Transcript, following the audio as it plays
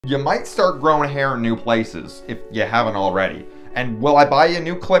You might start growing hair in new places, if you haven't already. And will I buy you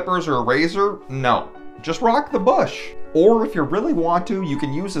new clippers or a razor? No. Just rock the bush. Or if you really want to, you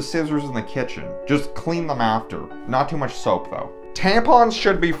can use the scissors in the kitchen. Just clean them after. Not too much soap though. Tampons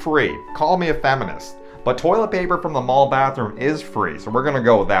should be free. Call me a feminist. But toilet paper from the mall bathroom is free, so we're gonna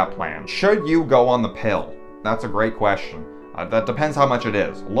go with that plan. Should you go on the pill? That's a great question. That depends how much it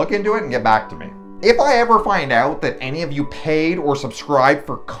is. Look into it and get back to me. If I ever find out that any of you paid or subscribed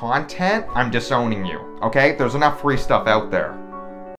for content, I'm disowning you, okay? There's enough free stuff out there.